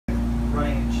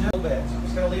bit. So I'm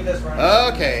just going to leave this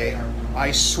running. Okay.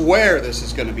 I swear this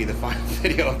is going to be the final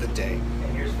video of the day.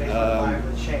 And here's Facebook Live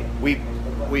with Shane.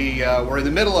 We're in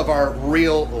the middle of our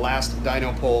real last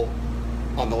dyno pull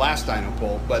on the last dyno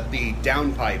pull, but the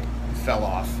downpipe fell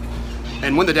off.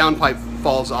 And when the downpipe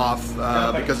falls off,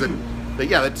 because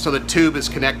so the tube is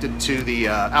connected to the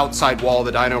outside wall of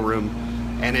the dyno room,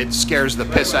 and it scares the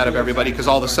piss out of everybody because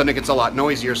all of a sudden it gets a lot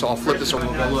noisier. So I'll flip this over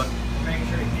and we'll go look.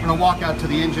 I'm going to walk out to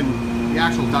the engine, the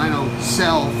actual dyno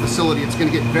cell facility. It's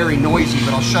going to get very noisy,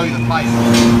 but I'll show you the pipe.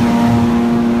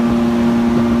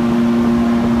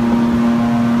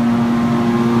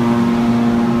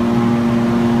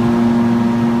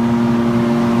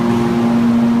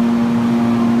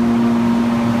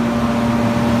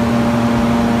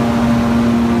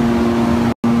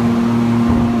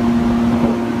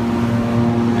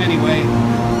 Anyway,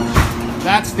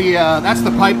 that's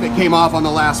the pipe that came off on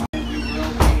the last.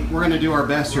 We're going to do our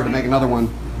best here to make another one.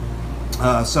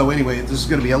 So anyway, this is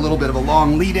going to be a little bit of a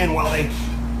long lead-in while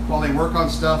they work on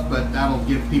stuff, but that'll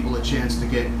give people a chance to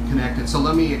get connected. So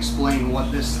let me explain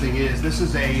what this thing is. This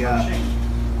is a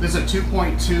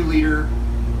 2.2 liter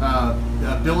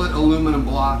billet aluminum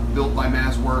block built by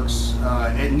Mazworx,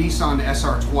 a Nissan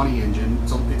SR20 engine.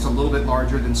 It's a little bit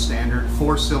larger than standard,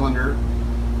 4-cylinder.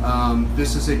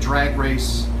 This is a drag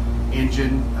race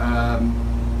engine.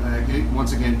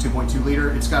 Once again, 2.2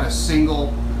 liter. It's got a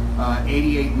single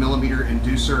 88 millimeter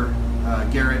inducer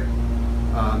Garrett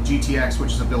GTX,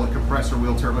 which is a billet compressor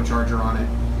wheel turbocharger on it.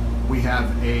 We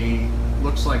have a,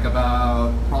 looks like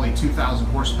about probably 2,000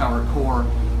 horsepower core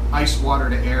ice water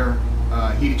to air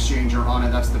heat exchanger on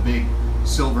it. That's the big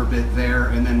silver bit there.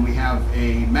 And then we have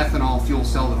a methanol fuel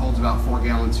cell that holds about 4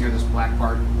 gallons here, this black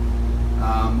part.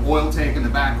 Oil tank in the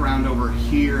background over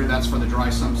here, that's for the dry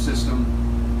sump system.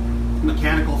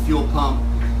 Mechanical fuel pump,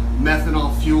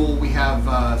 methanol fuel. We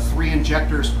have 3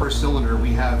 injectors per cylinder.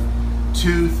 We have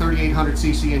 2 3,800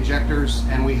 cc injectors,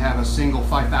 and we have a single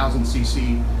 5,000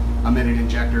 cc a minute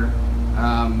injector.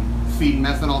 Feeding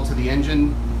methanol to the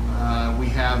engine. We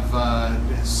have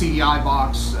CDI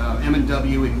box,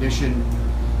 M&W ignition,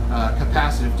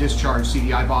 capacitive discharge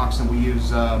CDI box, and we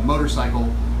use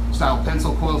motorcycle style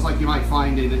pencil coils like you might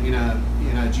find in a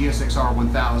GSX-R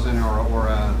 1000 or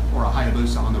a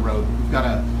Hayabusa on the road. We've got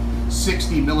a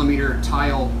 60 millimeter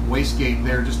tile wastegate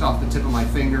there just off the tip of my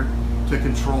finger to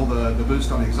control the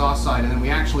boost on the exhaust side, and then we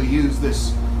actually use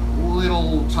this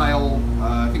little tile,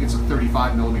 I think it's a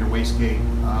 35 millimeter wastegate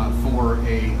for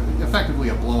effectively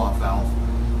a blow-off valve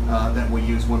that we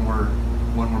use when we're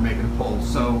making a pull.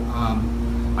 So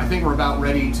I think we're about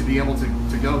ready to be able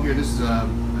to go here. This is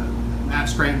Matt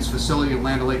Scranton's facility in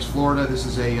Land O'Lakes, Florida. This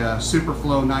is a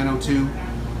Superflow 902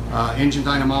 engine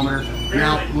dynamometer.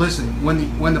 Now, listen,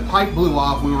 when the pipe blew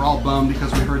off, we were all bummed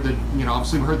because we heard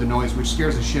obviously we heard the noise, which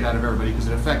scares the shit out of everybody because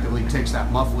it effectively takes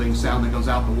that muffling sound that goes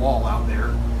out the wall out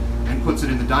there and puts it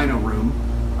in the dyno room.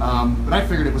 But I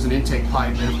figured it was an intake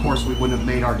pipe, and of course we wouldn't have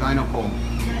made our dyno pull.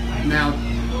 Now,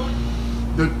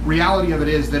 the reality of it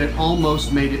is that it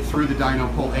almost made it through the dyno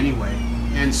pull anyway,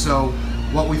 and so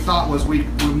what we thought was we'd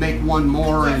make one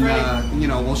more, and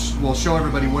we'll show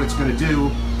everybody what it's going to do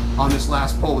on this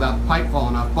last pull without the pipe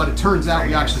falling off. But it turns out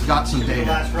we actually got some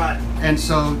data, and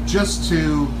so just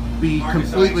to be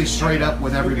completely straight up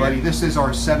with everybody, this is our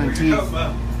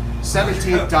 17th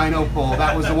dyno pull.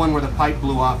 That was the one where the pipe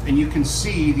blew off, and you can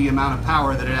see the amount of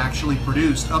power that it actually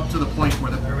produced up to the point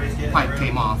where the pipe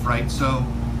came off, right? So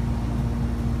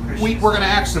we're going to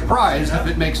act surprised if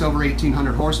it makes over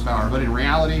 1,800 horsepower, but in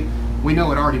reality, we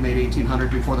know it already made 1,800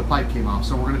 before the pipe came off.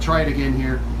 So we're going to try it again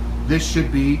here. This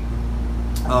should be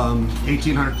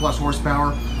 1,800 plus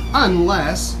horsepower,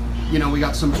 unless we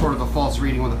got some sort of a false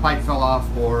reading when the pipe fell off,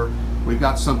 or we've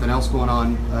got something else going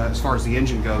on as far as the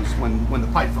engine goes when the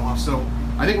pipe fell off. So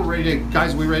I think we're ready to,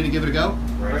 guys, are we ready to give it a go?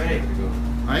 Ready.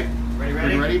 All right.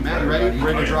 Ready? Matt, you ready?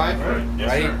 Ready to drive?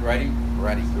 Ready.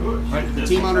 Right, if the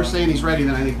team owner's saying he's ready,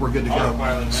 then I think we're good to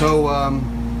go. So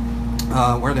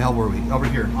where the hell were we? Over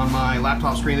here on my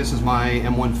laptop screen. This is my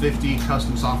M150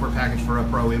 custom software package for a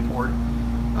Pro import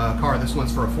car. This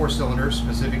one's for a 4-cylinder,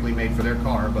 specifically made for their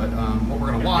car. But what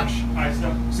we're going to watch,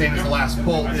 same as the last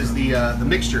pull, is the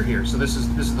mixture here. So this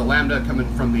is the lambda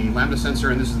coming from the lambda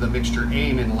sensor, and this is the mixture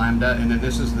aim in lambda, and then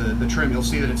this is the trim. You'll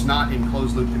see that it's not in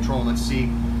closed loop control. Let's see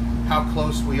how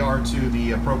close we are to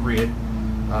the appropriate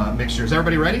mixture. Is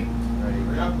everybody ready? Ready.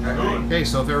 Okay,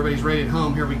 so if everybody's ready at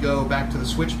home, here we go. Back to the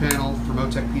switch panel for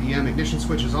MoTeC PDM. Ignition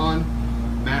switch is on.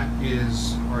 Matt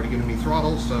is already giving me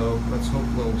throttle, so let's hope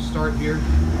we'll start here.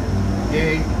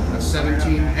 Yay, that's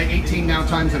 18 now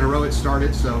times in a row it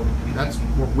started, so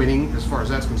we're winning as far as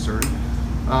that's concerned.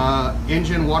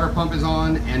 Engine water pump is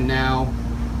on, and now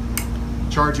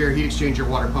charge air heat exchanger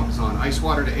water pump is on. Ice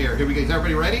water to air. Here we go. Is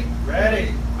everybody ready?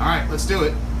 Ready. All right, let's do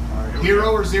it.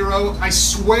 Hero or zero. I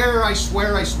swear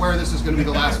this is going to be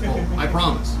the last pull. I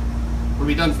promise. We'll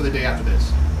be done for the day after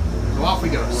this. So off we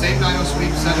go. Same dyno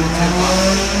sweep, 7 to 10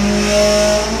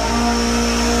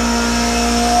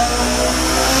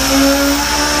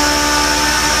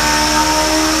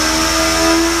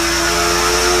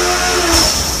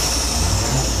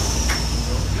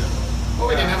 Oh,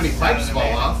 we didn't have any pipes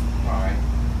fall off. All right.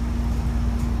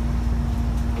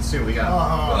 Let's see what we got.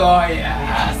 Oh,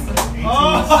 yes.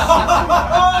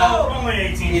 Only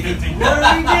 18, 15. What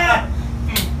did we get?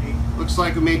 Looks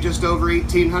like we made just over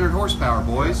 1,800 horsepower,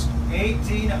 boys.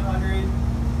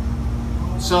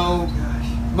 1,800. So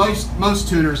most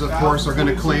tuners, of course, are going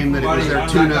to claim that it was their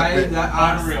tune-up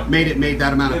that made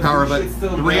that amount of power. But the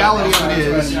reality of it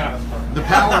is, the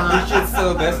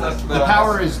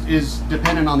power is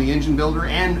dependent on the engine builder,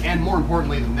 and more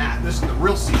importantly than that, this is the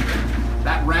real secret.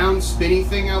 That round spinny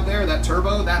thing out there, that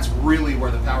turbo, that's really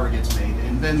where the power gets made.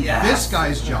 And then this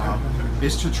guy's job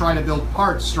is to try to build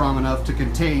parts strong enough to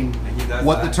contain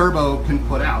what the turbo can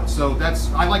put out. So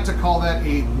I like to call that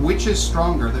a which is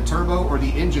stronger, the turbo or the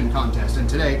engine contest. And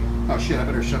today, oh shit, I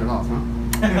better shut it off, huh?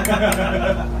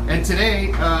 And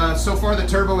today, so far the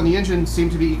turbo and the engine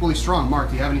seem to be equally strong. Mark,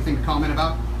 do you have anything to comment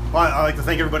about? Well, I'd like to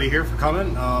thank everybody here for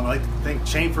coming. I'd like to thank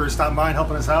Shane for stopping by and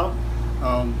helping us out.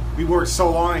 We worked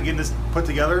so long in getting this put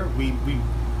together. We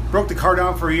broke the car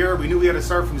down for a year. We knew we had to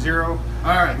start from zero.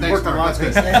 All right, we thanks, worked Mark. on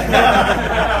That's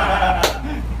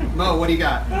good. Mo, what do you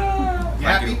got? You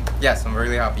happy? Yes, I'm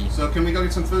really happy. So can we go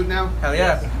get some food now? Hell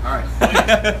yeah. All right.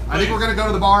 I think we're going to go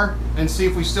to the bar and see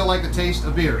if we still like the taste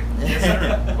of beer. Yes,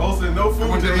 sir. Both said no food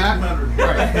Everyone to doing that? 1,800. All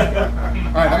right.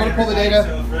 All right, I'm going to pull the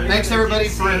data. Thanks everybody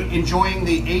for enjoying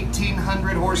the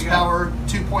 1,800 horsepower,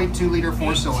 2.2 liter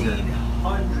 4-cylinder.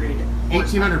 1,800.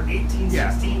 18,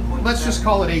 Yeah. 16. Let's just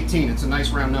call it 18. It's a nice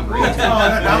round number. 18.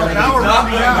 now we're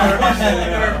rounding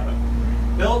down.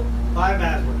 Built by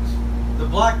Mazworx. The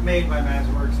block made by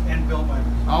Mazworx and built by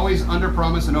Mazworx. Always under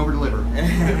promise and over deliver.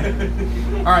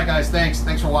 All right, guys. Thanks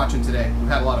for watching today. We've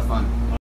had a lot of fun.